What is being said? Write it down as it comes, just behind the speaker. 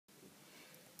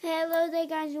Hello there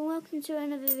guys, and welcome to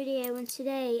another video, and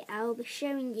today I'll be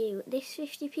showing you this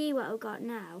 50p what I've got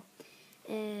now.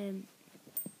 I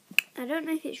don't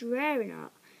know if it's rare or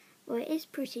not, but it is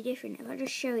pretty different. If I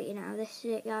just show it you now, this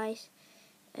is it guys.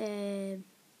 It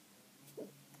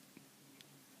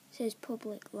says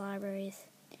public libraries.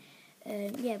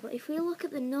 Yeah, but if we look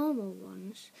at the normal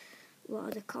ones, what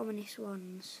are the commonest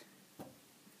ones?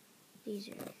 These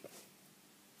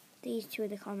two are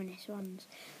the commonest ones,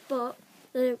 but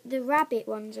the rabbit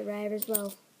ones are rare as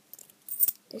well,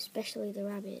 especially the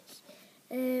rabbits.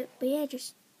 But yeah,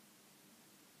 just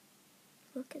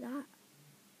look at that.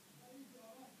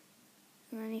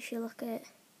 And then if you look at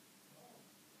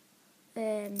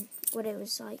what it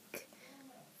was like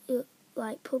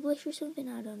published or something,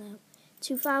 I don't know,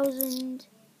 2000,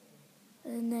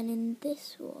 and then in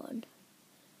this one,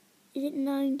 is it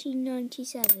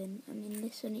 1997? And in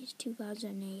this one it's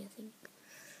 2008, I think.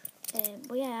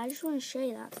 But yeah, I just want to show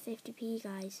you that 50p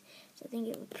guys, so I think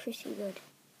it was pretty good.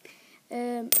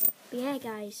 But yeah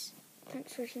guys,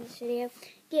 thanks for watching this video.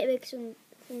 Give it a big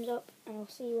thumbs up, and I'll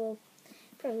see you all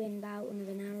probably in about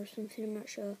another hour or something, I'm not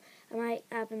sure. I might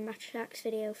have a match attacks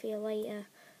video for you later,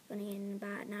 only in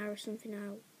about an hour or something.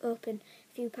 I'll open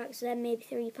a few packs of them, maybe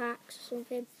 3 packs or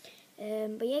something.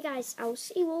 But yeah guys, I'll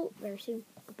see you all very soon.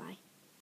 Goodbye.